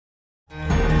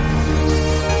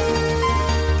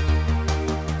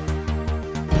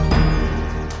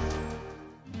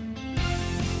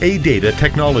ADATA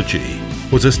technology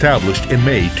was established in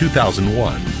May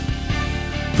 2001.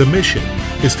 The mission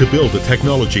is to build a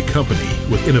technology company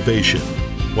with innovation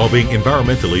while being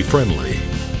environmentally friendly.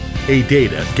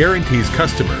 ADATA guarantees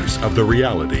customers of the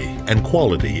reality and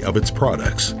quality of its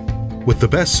products with the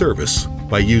best service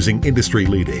by using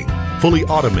industry-leading, fully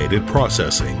automated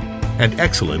processing and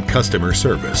excellent customer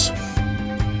service.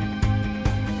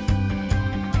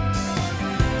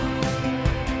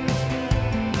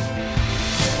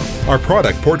 Our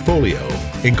product portfolio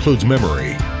includes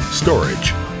memory,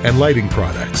 storage, and lighting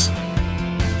products.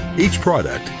 Each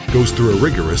product goes through a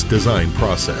rigorous design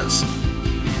process.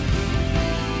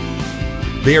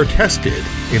 They are tested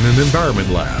in an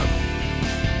environment lab,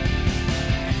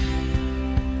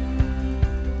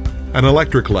 an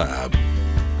electric lab,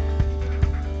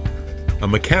 a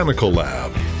mechanical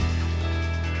lab,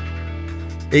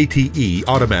 ATE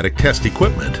automatic test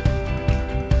equipment,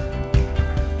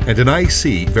 and an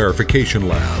IC verification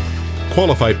lab.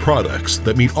 Qualified products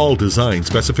that meet all design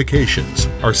specifications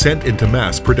are sent into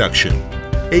mass production.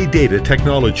 ADATA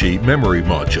technology memory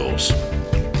modules,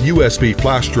 USB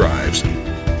flash drives,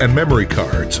 and memory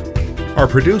cards are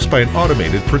produced by an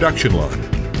automated production line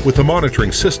with a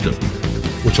monitoring system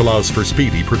which allows for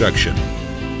speedy production.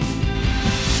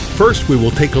 First, we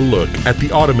will take a look at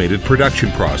the automated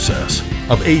production process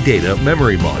of ADATA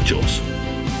memory modules.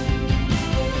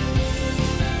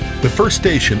 The first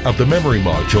station of the memory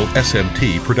module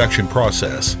SMT production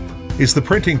process is the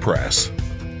printing press,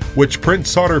 which prints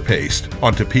solder paste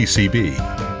onto PCB.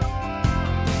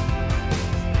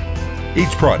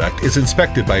 Each product is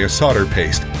inspected by a solder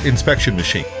paste inspection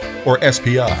machine, or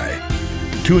SPI,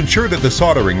 to ensure that the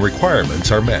soldering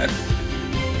requirements are met.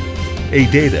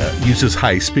 ADATA uses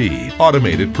high-speed,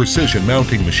 automated precision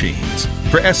mounting machines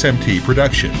for SMT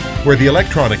production, where the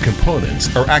electronic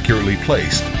components are accurately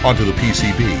placed onto the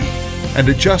PCB and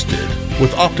adjusted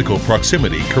with optical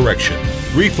proximity correction.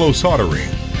 Reflow soldering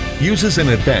uses an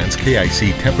advanced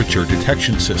KIC temperature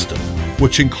detection system,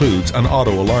 which includes an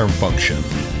auto alarm function.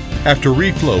 After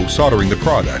reflow, soldering the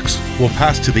products will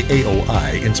pass to the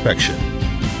AOI inspection.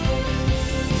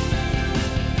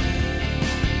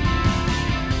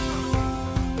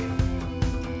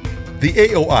 The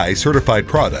AOI certified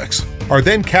products are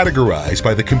then categorized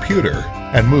by the computer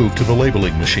and moved to the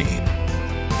labeling machine.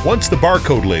 Once the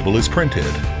barcode label is printed,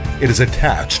 it is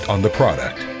attached on the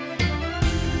product.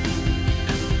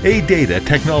 ADATA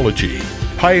technology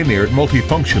pioneered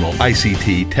multifunctional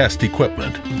ICT test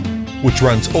equipment, which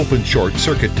runs open short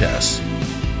circuit tests,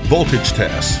 voltage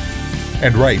tests,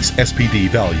 and writes SPD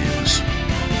values.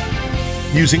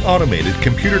 Using automated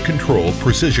computer-controlled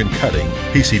precision cutting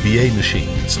PCBA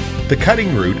machines, the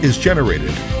cutting route is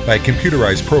generated by a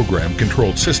computerized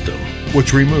program-controlled system,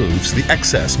 which removes the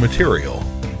excess material.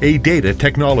 ADATA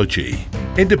technology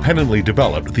independently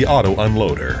developed the auto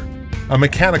unloader, a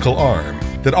mechanical arm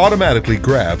that automatically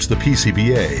grabs the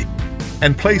PCBA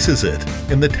and places it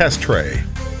in the test tray.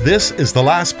 This is the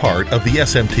last part of the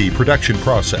SMT production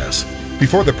process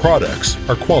before the products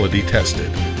are quality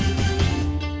tested.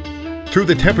 Through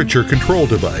the temperature control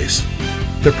device,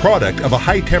 the product of a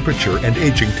high temperature and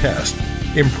aging test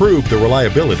improved the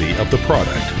reliability of the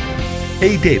product.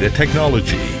 ADATA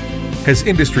technology has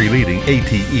industry-leading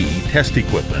ATE test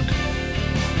equipment.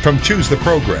 From choose the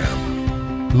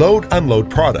program, load-unload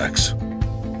products,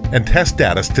 and test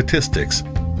data statistics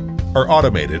are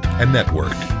automated and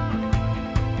networked.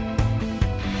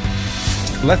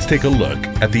 Let's take a look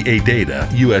at the ADATA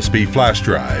USB flash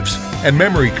drives and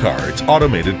memory cards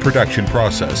automated production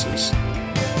processes.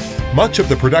 Much of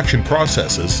the production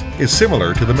processes is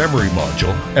similar to the memory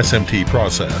module SMT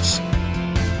process.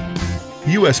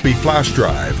 USB flash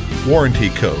drive, warranty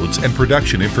codes, and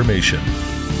production information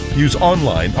use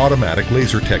online automatic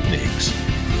laser techniques.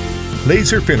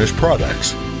 Laser finished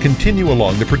products continue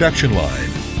along the production line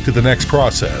to the next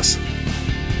process.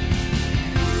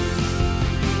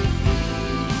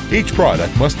 Each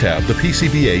product must have the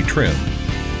PCBA trim.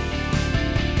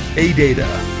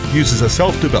 ADATA uses a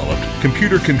self-developed,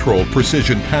 computer-controlled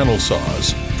precision panel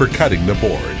saws for cutting the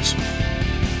boards.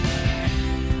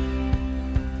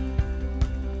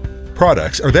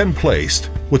 Products are then placed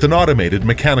with an automated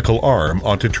mechanical arm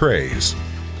onto trays.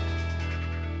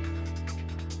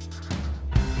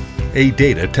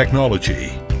 ADATA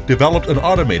technology developed an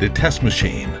automated test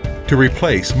machine to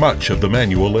replace much of the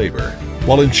manual labor,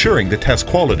 while ensuring the test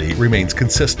quality remains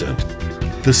consistent.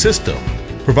 The system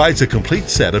provides a complete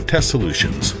set of test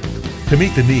solutions to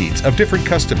meet the needs of different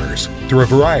customers through a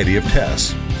variety of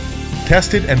tests.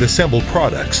 Tested and assembled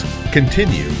products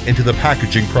continue into the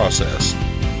packaging process.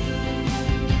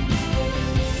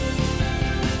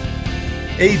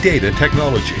 ADATA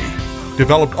technology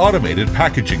developed automated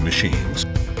packaging machines.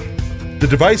 The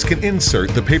device can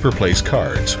insert the paper place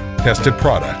cards, tested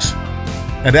products,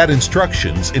 and add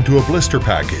instructions into a blister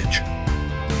package,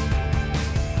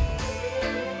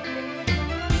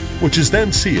 which is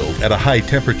then sealed at a high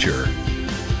temperature.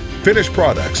 Finished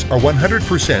products are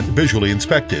 100% visually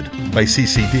inspected by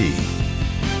CCD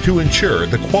to ensure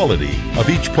the quality of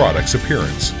each product's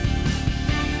appearance.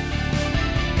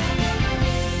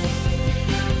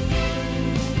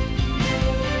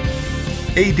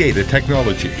 ADATA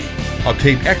technology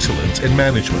obtained excellence in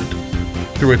management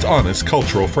through its honest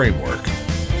cultural framework.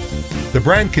 The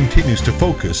brand continues to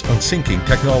focus on syncing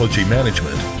technology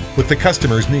management with the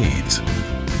customer's needs,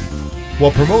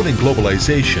 while promoting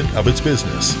globalization of its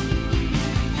business,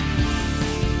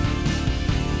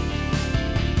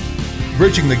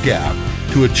 bridging the gap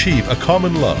to achieve a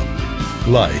common love,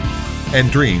 light,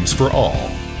 and dreams for all.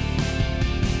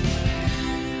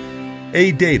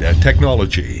 ADATA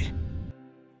technology.